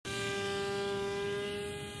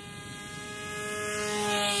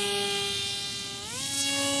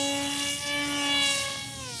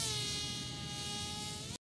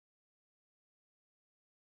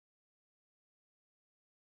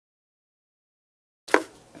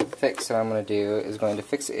fix that I'm going to do is going to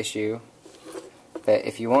fix the issue that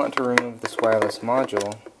if you want to remove this wireless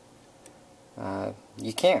module,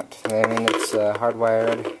 you can't. I mean, it's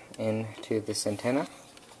hardwired into this antenna,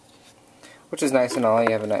 which is nice and all.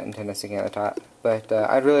 You have an antenna sticking at the top, but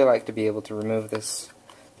I'd really like to be able to remove this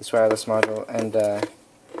wireless module, and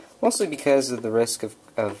mostly because of the risk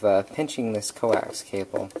of pinching this coax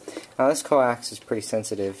cable. Now, this coax is pretty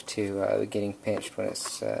sensitive to getting pinched when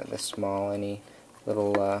it's this small. Any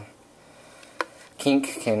little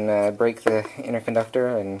kink can break the inner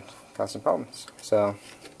conductor and cause some problems. So,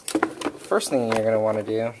 first thing you're going to want to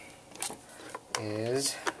do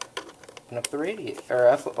is open up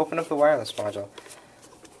the open up the wireless module.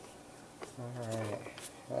 Alright,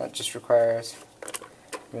 that just requires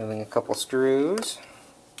removing a couple screws.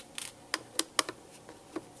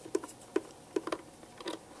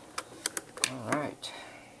 Alright.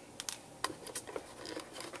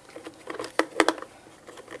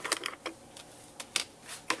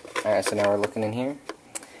 Alright, so now we're looking in here.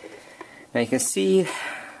 Now you can see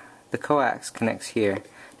the coax connects here.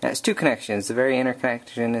 Now it's two connections. The very inner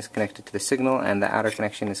connection is connected to the signal, and the outer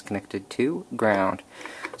connection is connected to ground.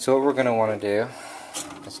 So what we're going to want to do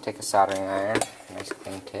is take a soldering iron, a nice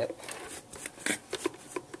clean tip.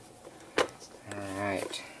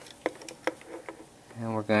 Alright.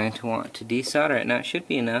 And we're going to want to desolder it. Now it should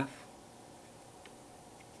be enough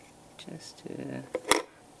just to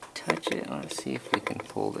touch it. Let's see if we can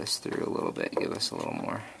pull this through a little bit, give us a little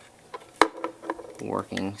more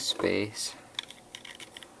working space.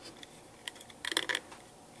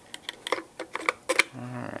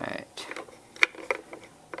 Alright.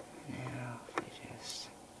 Now if we just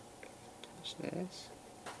touch this,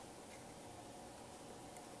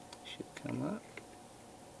 it should come up.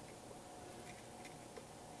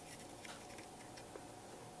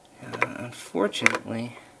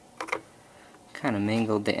 Unfortunately, kind of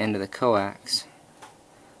mangled the end of the coax.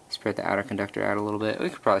 Spread the outer conductor out a little bit. We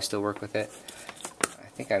could probably still work with it. I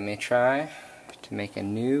think I may try to make a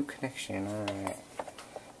new connection. Alright.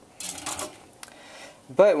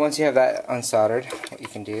 But once you have that unsoldered, what you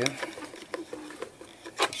can do,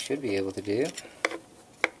 you should be able to do,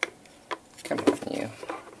 come from you,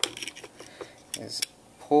 is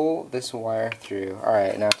pull this wire through.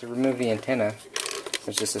 Alright, now to remove the antenna,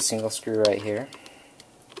 there's just a single screw right here.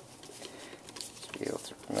 Just be able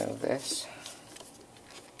to remove this.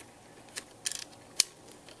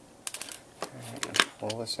 And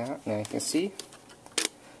pull this out. Now you can see,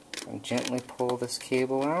 and gently pull this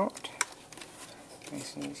cable out.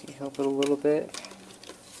 Nice and easy. Help it a little bit.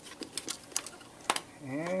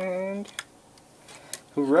 And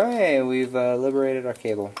hooray! We've liberated our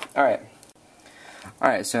cable. Alright.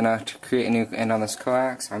 Alright, so now to create a new end on this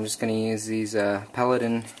coax, I'm just going to use these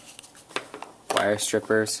Paladin wire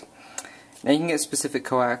strippers. Now you can get specific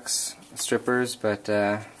coax strippers, but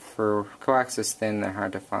for coax this thin, they're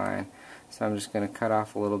hard to find. So I'm just going to cut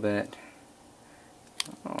off a little bit,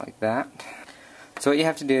 like that. So what you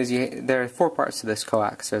have to do is, there are four parts to this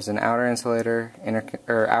coax. There's an outer insulator,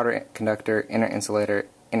 outer conductor, inner insulator,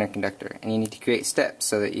 inner conductor, and you need to create steps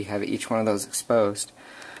so that you have each one of those exposed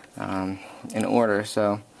in order.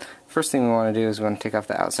 So first thing we want to do is we want to take off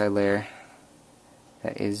the outside layer.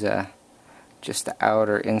 That is just the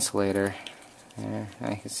outer insulator. Now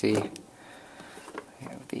you can see we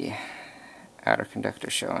have the outer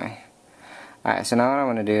conductor showing. Alright, so now what I'm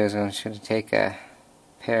going to do is I'm just going to take a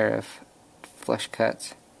pair of flush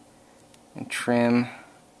cuts and trim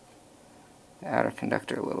the outer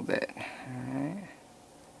conductor a little bit. Alright.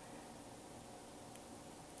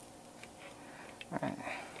 Alright.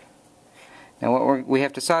 Now what we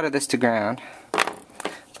have to solder this to ground,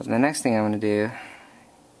 but the next thing I'm going to do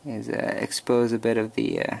is expose a bit of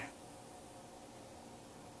the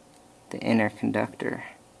inner conductor.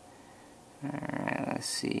 Alright, let's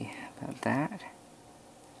see about that.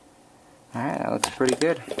 Alright, that looks pretty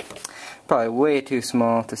good. Probably way too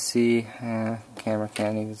small to see. Camera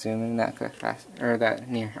can't even zoom in that fast, or that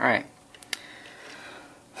near. Alright.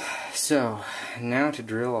 So, now to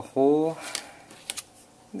drill a hole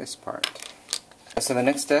in this part. So the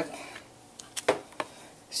next step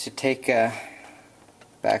is to take a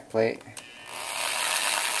back plate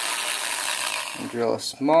and drill a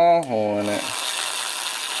small hole in it.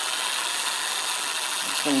 I'm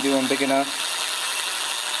just going to do one big enough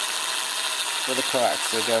for the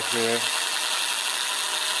coax to go through.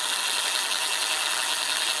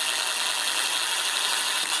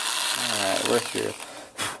 Alright, we're through.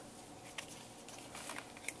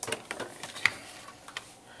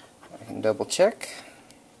 I can double check.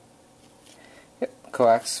 Yep,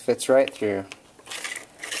 coax fits right through.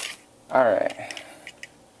 Alright.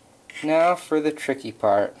 Now for the tricky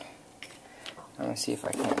part. I'm going to see if I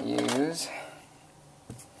can use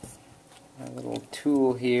my little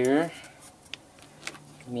tool here.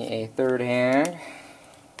 Give me a third hand.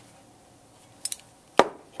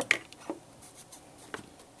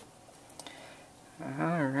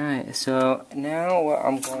 Alright, so now what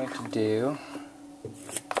I'm going to do, I'm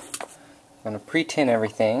going to pre-tin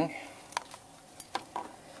everything,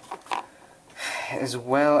 as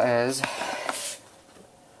well as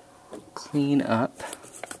clean up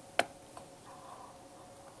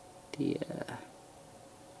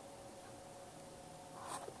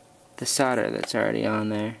the solder that's already on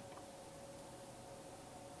there.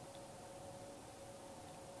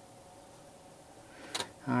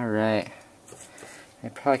 Alright, I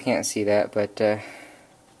probably can't see that, but there's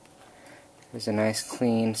a nice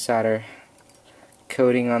clean solder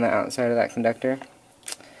coating on the outside of that conductor.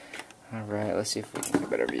 Alright, let's see if we can get a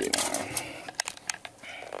better view now.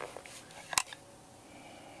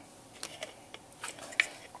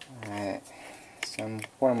 Alright, so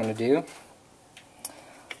what I'm going to do,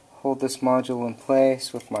 hold this module in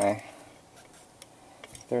place with my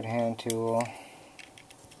third hand tool.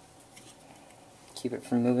 Keep it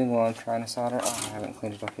from moving while I'm trying to solder. Oh, I haven't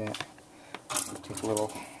cleaned it up yet. Take a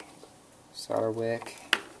little solder wick,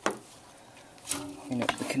 clean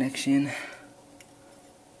up the connection.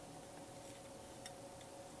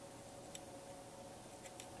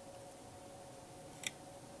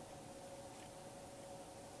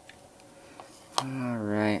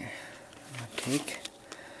 Alright,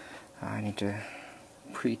 I need to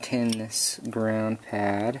pre-tin this ground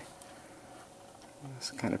pad.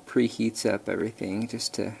 This kind of preheats up everything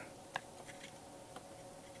just to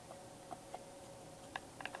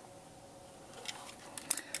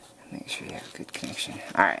make sure you have a good connection.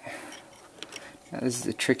 Alright, now this is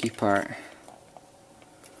the tricky part.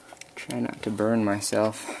 Try not to burn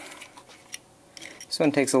myself. This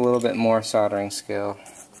one takes a little bit more soldering skill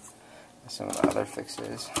than some of the other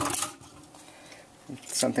fixes.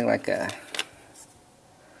 Something like a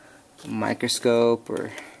microscope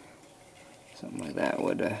or something like that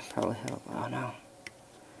would probably help. Oh no.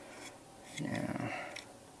 Now,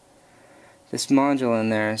 this module in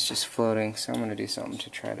there is just floating, so I'm going to do something to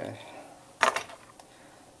try to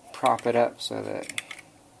prop it up so that it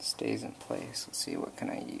stays in place. Let's see, what can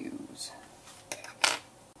I use?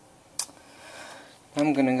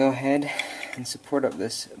 I'm going to go ahead and support up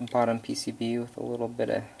this bottom PCB with a little bit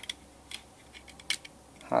of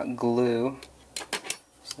hot glue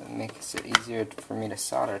so it makes it easier for me to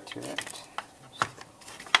solder to it.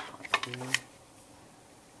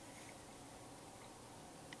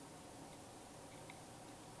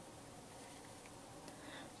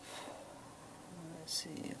 Let's see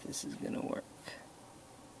if this is going to work.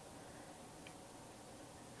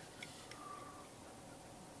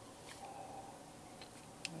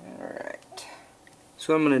 Alright.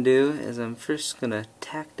 So what I'm going to do is I'm first going to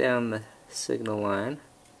tack down the signal line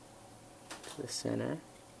to the center.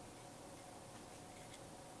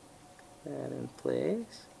 That in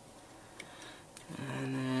place.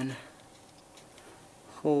 And then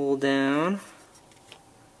hold down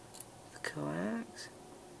the coax.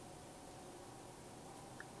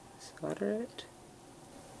 Solder it.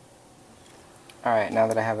 Alright, now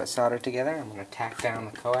that I have it soldered together, I'm going to tack down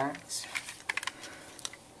the coax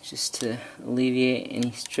just to alleviate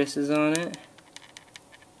any stresses on it.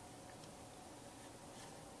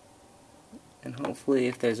 And hopefully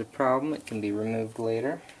if there's a problem it can be removed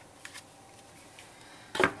later.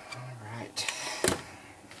 Alright.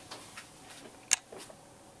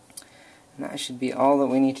 And that should be all that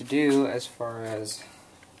we need to do as far as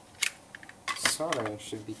soldering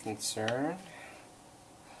should be concerned.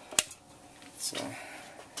 Let's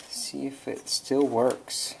see if it still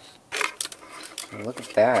works. And look at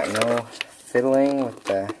that, no fiddling with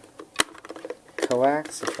the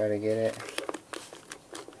coax to try to get it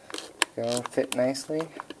to go fit nicely.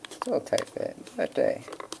 Still a tight fit, but a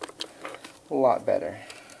lot better.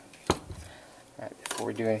 Alright, before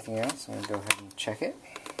we do anything else, I'm going to go ahead and check it.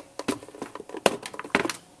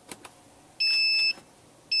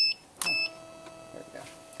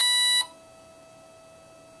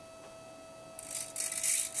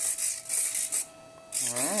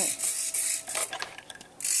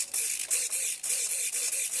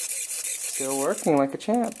 Still working like a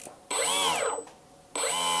champ.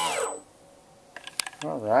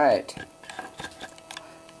 Alright.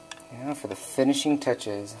 Now for the finishing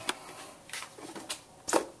touches.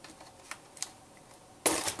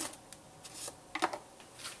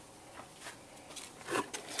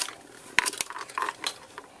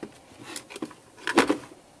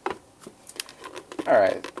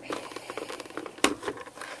 Alright.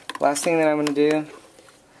 Last thing that I'm going to do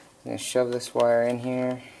I'm going to shove this wire in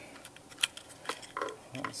here.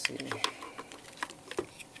 Let's see.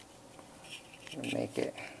 Make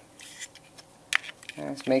it.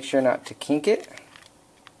 Let's make sure not to kink it.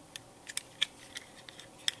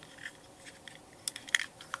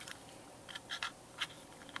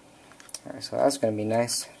 Alright, so that's going to be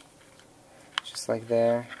nice. Just like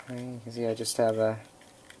there. You can see I just have the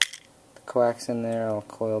coax in there all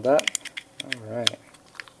coiled up. Alright.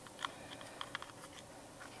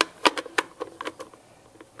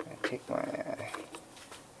 I take my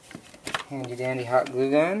handy dandy hot glue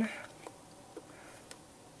gun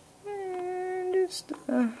and just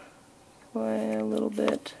apply a little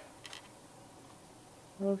bit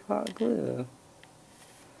of hot glue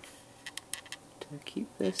to keep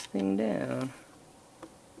this thing down.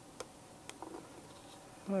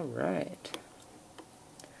 Alright.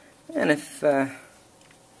 And if I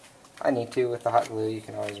need to with the hot glue, you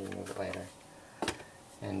can always remove it later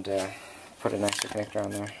and put a nicer connector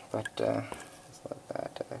on there. But let's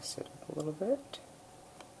let that sit up a little bit.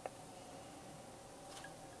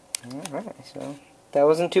 Alright, so that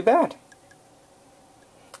wasn't too bad.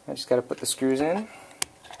 I just got to put the screws in.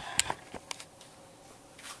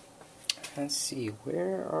 Let's see,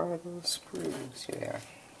 where are those screws? Here they are.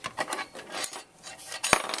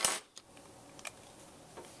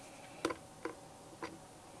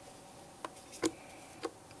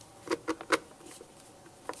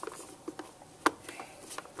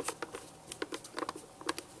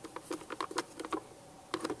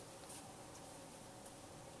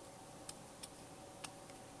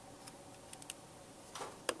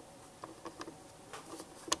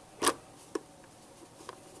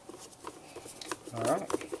 Alright.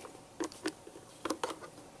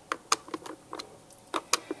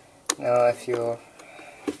 Now if you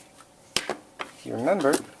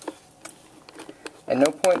remember, at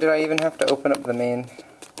no point did I even have to open up the main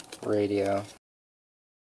radio.